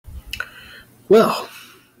Well,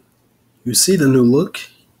 you see the new look.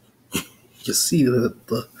 You see the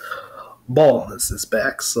baldness is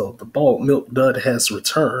back. So the bald milk dud has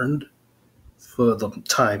returned for the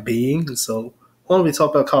time being. So why don't we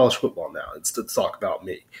talk about college football now instead of talk about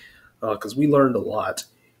me? Because we learned a lot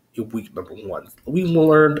in week number one. We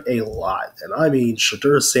learned a lot. And I mean,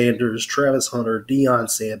 Shadur Sanders, Travis Hunter, Deion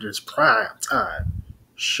Sanders, prime time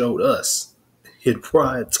showed us in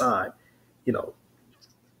prime time, you know,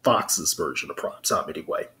 Fox's version of prime time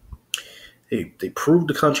anyway. They proved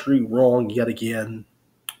the country wrong yet again.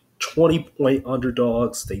 20-point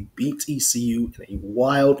underdogs. They beat TCU in a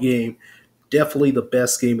wild game. Definitely the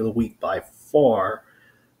best game of the week by far.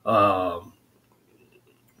 Um,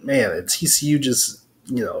 Man, TCU just,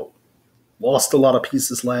 lost a lot of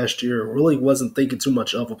pieces last year. Really wasn't thinking too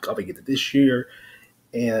much of them coming into this year.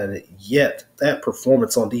 And yet, that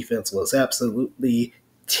performance on defense was absolutely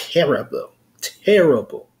terrible.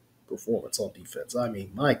 Terrible performance on defense. I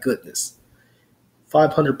mean, my goodness.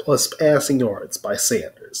 500 plus passing yards by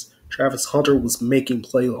Sanders. Travis Hunter was making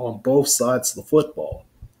play on both sides of the football.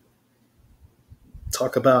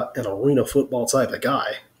 Talk about an arena football type of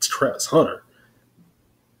guy. It's Travis Hunter.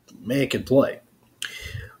 Man can play.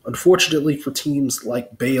 Unfortunately for teams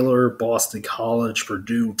like Baylor, Boston College,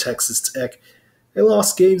 Purdue, Texas Tech, they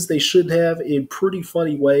lost games they shouldn't have in pretty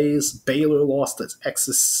funny ways. Baylor lost to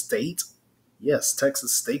Texas State. Yes,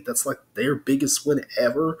 Texas State, that's like their biggest win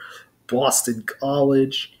ever. Boston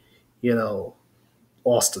College,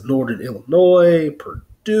 lost to Northern Illinois.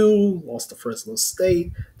 Purdue lost to Fresno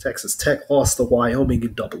State. Texas Tech lost to Wyoming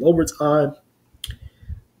in double overtime.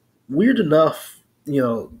 Weird enough,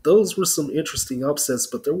 those were some interesting upsets,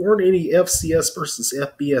 but there weren't any FCS versus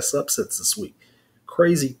FBS upsets this week.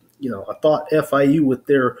 Crazy, I thought FIU with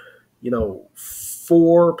their,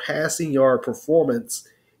 4 passing yard performance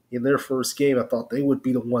in their first game, I thought they would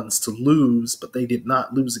be the ones to lose, but they did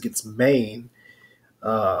not lose against Maine.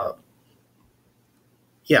 Yeah,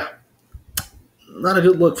 not a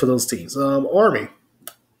good look for those teams. Army,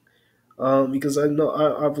 because I know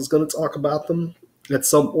I was going to talk about them at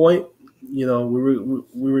some point. We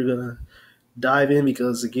were going to dive in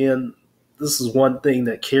because, again, this is one thing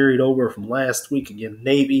that carried over from last week. Again,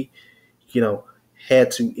 Navy,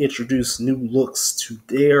 had to introduce new looks to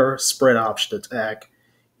their spread option attack,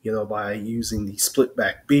 by using the split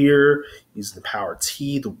back beer, using the power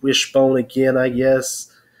T, the wishbone again, I guess.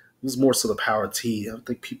 It was more so the power T. I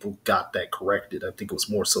think people got that corrected. I think it was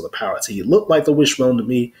more so the power T. It looked like the wishbone to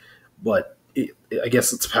me, but I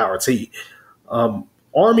guess it's power T.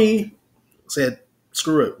 Army said,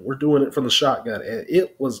 screw it, we're doing it from the shotgun. And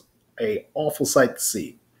it was a awful sight to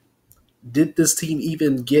see. Did this team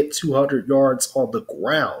even get 200 yards on the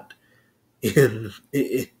ground? And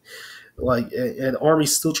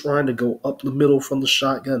Army's still trying to go up the middle from the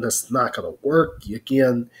shotgun. That's not going to work.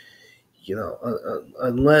 Again,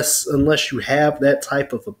 unless you have that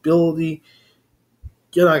type of ability,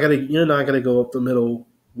 you're not gonna go up the middle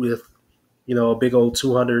with, a big old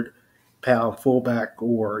 200-pound fullback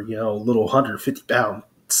or little 150-pound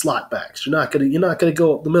slot backs. You're not gonna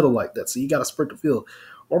go up the middle like that. So you got to spread the field.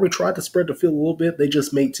 Army tried to spread the field a little bit. They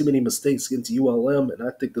just made too many mistakes against ULM, and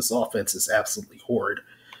I think this offense is absolutely horrid.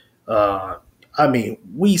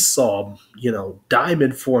 We saw,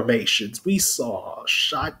 diamond formations. We saw a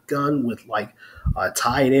shotgun with like a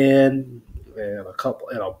tight end and a couple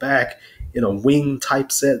and a back in a wing type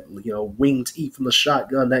set, wing T from the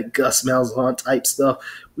shotgun, that Gus Malzahn type stuff.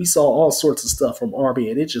 We saw all sorts of stuff from Army,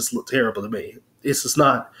 and it just looked terrible to me. This is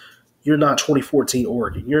not, you're not 2014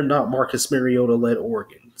 Oregon. You're not Marcus Mariota-led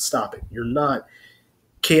Oregon. Stop it. You're not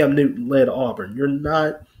Cam Newton-led Auburn. You're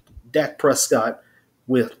not Dak Prescott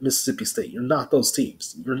with Mississippi State. You're not those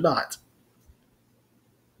teams. You're not.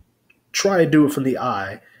 Try and do it from the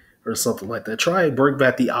eye or something like that. Try and bring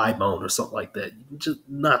back the eye bone or something like that. Just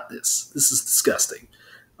not this. This is disgusting.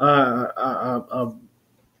 The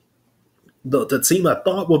team I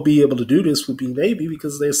thought would be able to do this would be Navy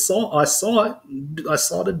because I saw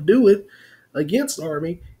them do it against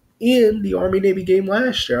Army in the Army-Navy game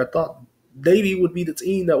last year. I thought Navy would be the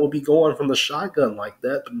team that would be going from the shotgun like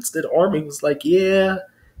that, but instead Army was like, yeah,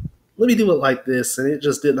 let me do it like this, and it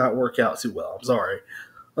just did not work out too well. I'm sorry.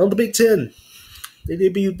 On the Big Ten, they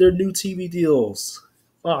debuted their new TV deals.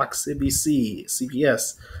 Fox, NBC,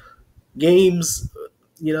 CBS. Games,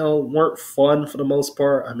 weren't fun for the most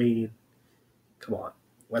part. I mean, come on.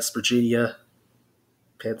 West Virginia,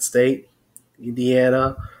 Penn State,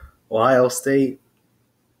 Indiana, Ohio State.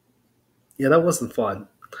 Yeah, that wasn't fun.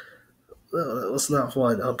 That was not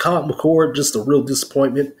fun. Colin McCord, just a real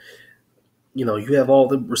disappointment. You have all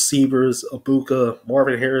the receivers, Abuka,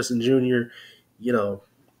 Marvin Harrison Jr.,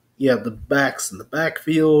 You have the backs in the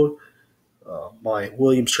backfield. Mike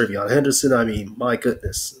Williams, Trevion Henderson. I mean, my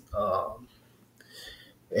goodness.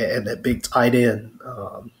 And that big tight end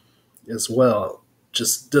as well.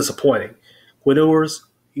 Just disappointing. Quinn Ewers,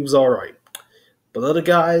 he was all right. But other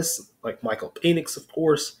guys, like Michael Penix, of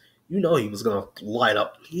course, he was going to light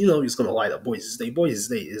up. He was going to light up Boise State. Boise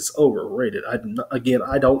State is overrated. I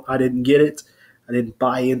didn't get it. I didn't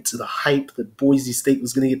buy into the hype that Boise State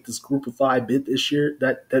was going to get this Group of Five bid this year.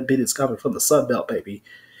 That bid is coming from the Sun Belt, baby.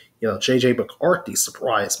 J.J. McCarthy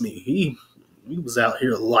surprised me. He was out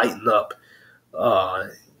here lighting up. Uh,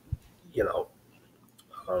 you know,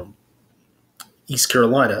 um, East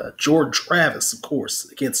Carolina, George Travis, of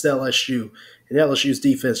course, against LSU. And LSU's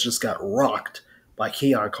defense just got rocked by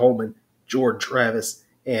Keon Coleman, George Travis,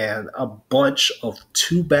 and a bunch of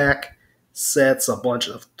two-back sets, a bunch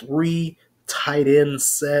of three tight end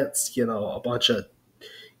sets, a bunch of,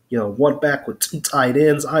 one back with two tight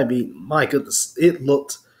ends. I mean, my goodness, it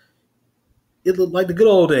looked like the good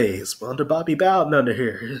old days under Bobby Bowden under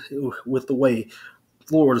here with the way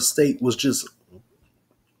Florida State was just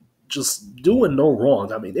doing no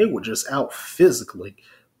wrong. I mean, they were just out physically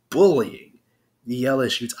bullying the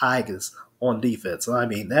LSU Tigers on defense. I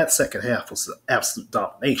mean, that second half was an absolute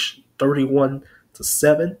domination.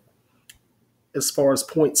 31-7 as far as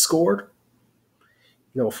points scored.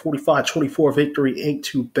 45-24 victory ain't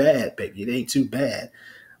too bad, baby. It ain't too bad.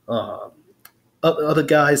 Other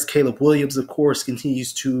guys, Caleb Williams, of course,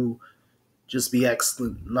 continues to just be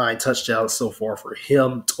excellent. 9 touchdowns so far for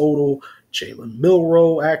him total. Jalen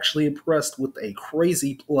Milroe actually impressed with a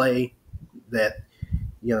crazy play that,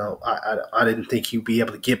 I didn't think he'd be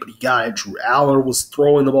able to get, but he got it. Drew Aller was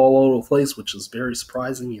throwing the ball all over the place, which was very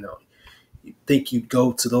surprising. You'd think you'd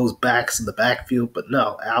go to those backs in the backfield, but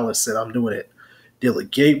no, Aller said, I'm doing it.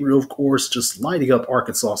 Dylan Gabriel, of course, just lighting up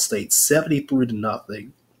Arkansas State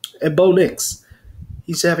 73-0. And Bo Nix,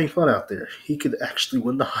 he's having fun out there. He could actually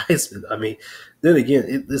win the Heisman. I mean, then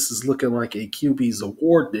again, this is looking like a QB's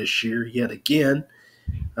award this year yet again.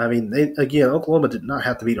 I mean, Oklahoma did not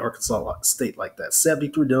have to beat Arkansas State like that.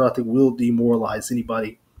 73-0 will demoralize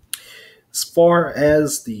anybody. As far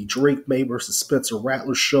as the Drake May versus Spencer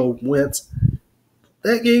Rattler show went,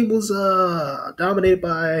 that game was dominated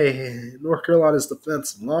by North Carolina's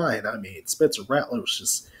defensive line. I mean, Spencer Rattler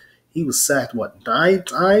he was sacked, 9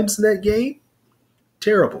 times in that game?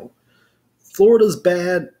 Terrible. Florida's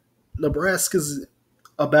bad. Nebraska's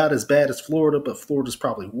about as bad as Florida, but Florida's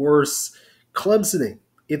probably worse. Clemson,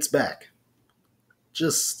 it's back.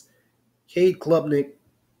 Just Cade Klubnik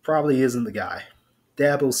probably isn't the guy.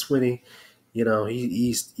 Dabo Swinney,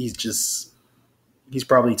 he's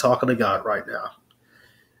probably talking to God right now.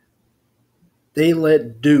 They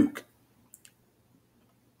let Duke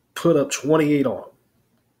put up 28 on them.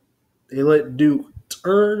 They let Duke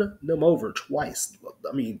turn them over twice.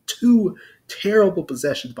 I mean, 2 terrible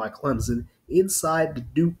possessions by Clemson inside the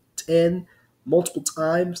Duke 10 multiple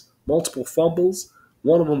times, multiple fumbles.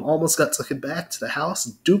 One of them almost got taken back to the house.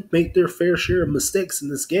 Duke made their fair share of mistakes in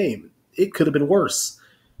this game. It could have been worse.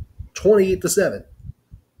 28-7.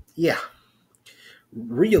 Yeah.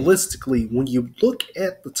 Realistically, when you look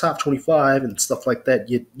at the top 25 and stuff like that,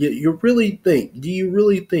 do you really think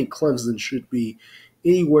Clemson should be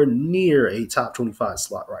anywhere near a top 25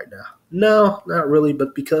 slot right now? No, not really,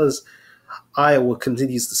 but because Iowa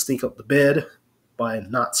continues to stink up the bed by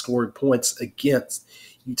not scoring points against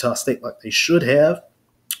Utah State like they should have,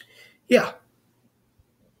 yeah,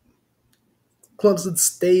 Clemson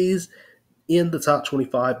stays in the top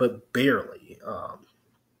 25, but barely.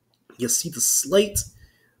 You see the slate.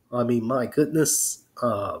 I mean, my goodness,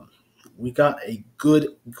 we got a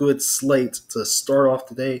good slate to start off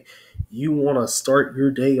today. You want to start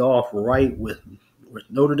your day off right with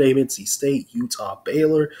Notre Dame, NC State, Utah,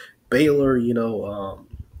 Baylor. Baylor,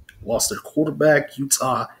 lost their quarterback.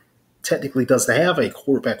 Utah technically doesn't have a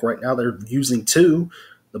quarterback right now. They're using 2.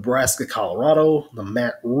 Nebraska, Colorado, the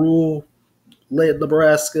Matt Rule-led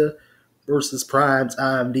Nebraska versus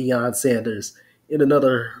primetime Deion Sanders in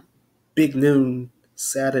another big noon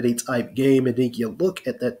Saturday type game. And then you look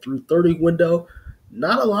at that through 30 window,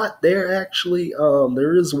 not a lot there actually.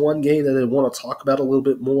 There is one game that I want to talk about a little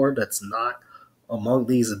bit more that's not among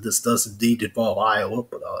these, and this does indeed involve Iowa.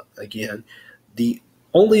 But again, the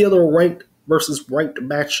only other ranked versus ranked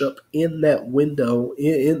matchup in that window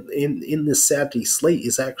in this Saturday slate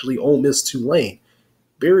is actually Ole Miss Tulane.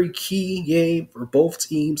 Very key game for both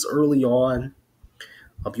teams early on.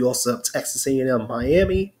 You also have Texas A&M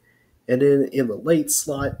Miami. And then in the late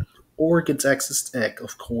slot, Oregon, Texas Tech,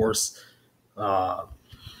 of course.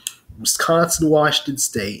 Wisconsin, Washington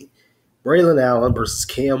State. Braylon Allen versus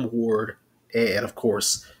Cam Ward. And, of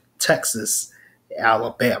course, Texas,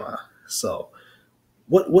 Alabama. So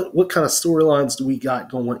what kind of storylines do we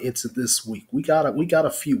got going into this week? We got a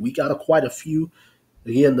few. We got quite a few.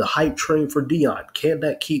 Again, the hype train for Dion. Can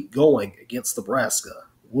that keep going against Nebraska?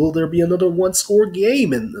 Will there be another one-score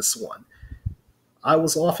game in this one?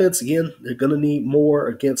 Iowa's offense, again, they're going to need more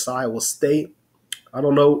against Iowa State. I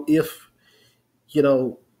don't know if, you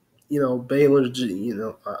know, Baylor,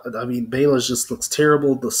 Baylor just looks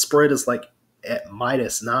terrible. The spread is like at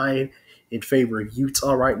 -9 in favor of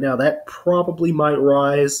Utah right now. That probably might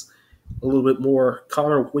rise a little bit more. Uh,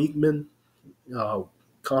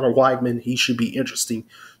 Connor Weigman, he should be interesting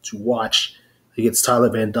to watch against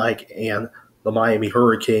Tyler Van Dyke and the Miami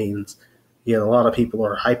Hurricanes. A lot of people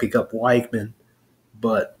are hyping up Weigman,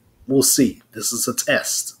 but we'll see. This is a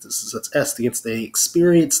test. This is a test against the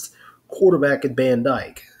experienced quarterback at Van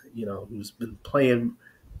Dyke, who's been playing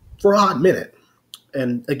for a hot minute.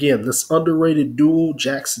 And again, this underrated duel,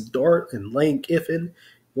 Jackson Dart and Lane Kiffin,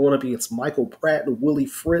 going up against Michael Pratt and Willie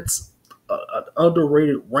Fritz, an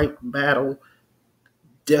underrated ranked battle.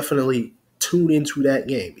 Definitely tune into that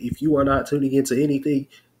game. If you are not tuning into anything,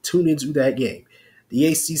 tune into that game. The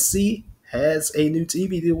ACC has a new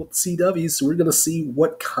TV deal with CW, so we're going to see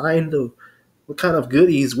what kind of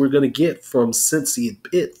goodies we're going to get from Cincy and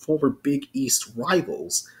Pitt, former Big East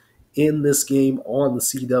rivals, in this game on the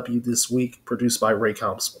CW this week, produced by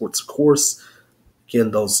Raycom Sports, of course.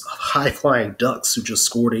 Again, those high-flying Ducks who just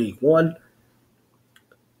scored 81.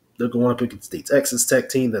 They're going up against the Texas Tech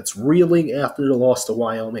team that's reeling after the loss to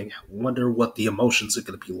Wyoming. I wonder what the emotions are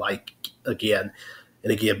going to be like again.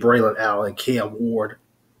 And again, Braylon Allen, Cam Ward,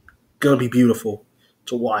 going to be beautiful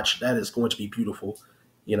to watch. That is going to be beautiful.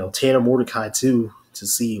 Tanner Mordecai, too, to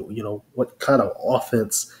see, what kind of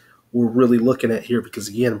offense we're really looking at here. Because,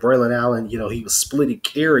 again, Braylon Allen, he was splitting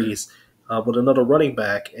carries with another running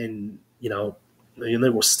back. And, and they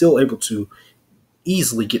were still able to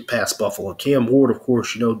easily get past Buffalo. Cam Ward, of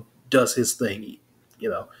course, does his thing.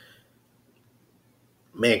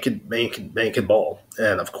 Man can ball.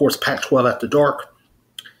 And, of course, Pac-12 After Dark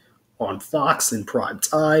on Fox in prime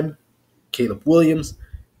time. Caleb Williams,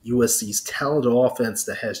 USC's talented offense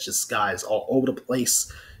that has just guys all over the place.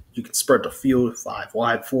 You can spread the field 5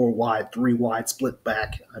 wide, 4 wide, 3 wide, split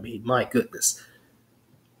back. I mean, my goodness.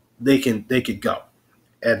 They can go.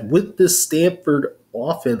 And with this Stanford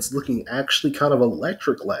offense looking actually kind of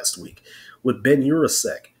electric last week with Ben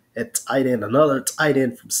Urasek at tight end, another tight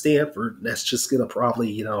end from Stanford, that's just going to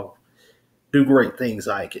probably, do great things,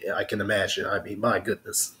 I can imagine. I mean, my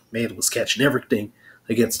goodness. Man was catching everything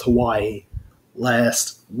against Hawaii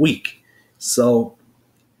last week. So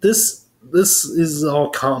this is all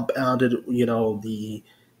compounded. The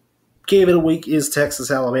game of the week is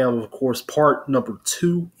Texas, Alabama, of course, part number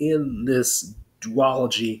 2 in this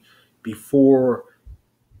duology before,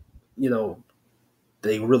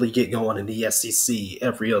 they really get going in the SEC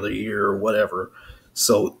every other year or whatever.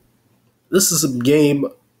 So this is a game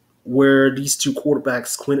where these two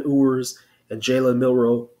quarterbacks, Quinn Ewers and Jalen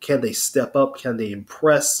Milroe, can they step up? Can they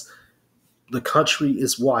impress? The country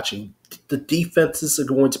is watching. The defenses are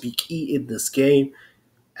going to be key in this game.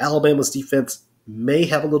 Alabama's defense may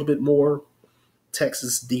have a little bit more.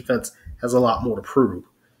 Texas defense has a lot more to prove.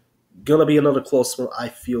 Gonna be another close one. I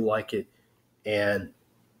feel like it. And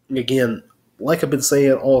again, like I've been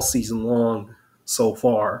saying all season long so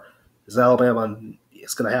far, is Alabama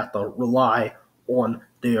is going to have to rely on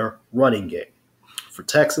their running game. For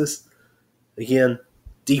Texas, again,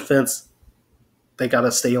 defense, they got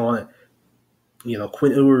to stay on it.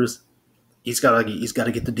 Quinn Ewers, he's got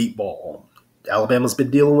to get the deep ball on. Alabama's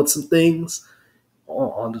been dealing with some things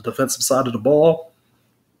on the defensive side of the ball.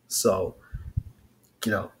 So,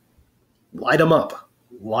 light them up.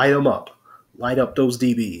 Light up those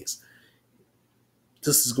DBs.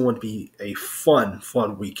 This is going to be a fun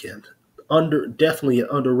weekend. Definitely an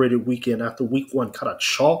underrated weekend after week 1 kind of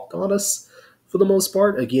chalked on us for the most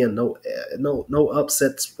part. Again, no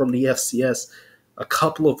upsets from the FCS. A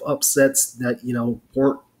couple of upsets that,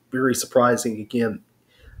 weren't very surprising. Again,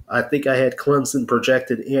 I think I had Clemson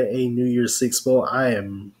projected in a New Year's Six bowl. I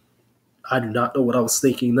do not know what I was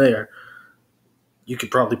thinking there. You could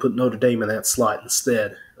probably put Notre Dame in that slot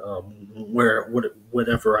instead,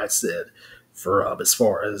 whatever I said. For as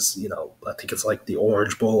far as, I think it's like the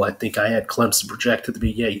Orange Bowl. I think I had Clemson projected to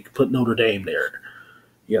be, you could put Notre Dame there,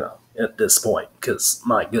 at this point, because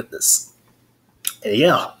my goodness.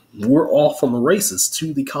 And we're off on the races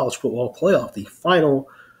to the college football playoff, the final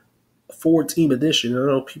 4-team edition. I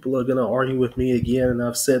know people are going to argue with me again, and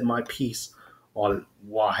I've said my piece on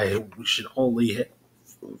why we should only hit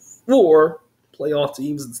 4 playoff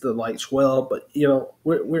teams instead of like 12, but,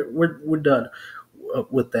 we're done.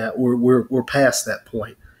 with that. We're past that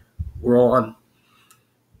point. We're on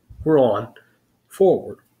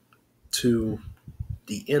forward to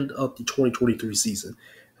the end of the 2023 season.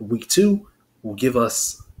 Week 2 will give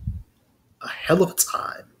us a hell of a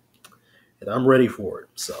time, and I'm ready for it.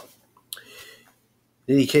 So,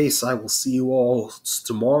 in any case, I will see you all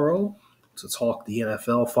tomorrow to talk the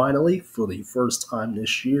NFL finally for the first time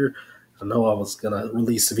this year. I know I was going to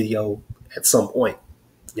release a video at some point,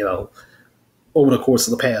 over the course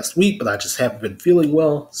of the past week, but I just haven't been feeling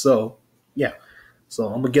well. So, yeah. So,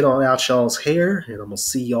 I'm going to get on out y'all's hair, and I'm going to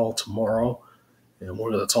see y'all tomorrow. And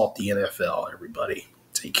we're going to talk the NFL, everybody.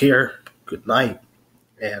 Take care, good night,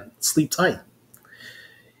 and sleep tight.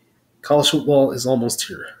 College football is almost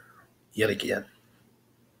here, yet again.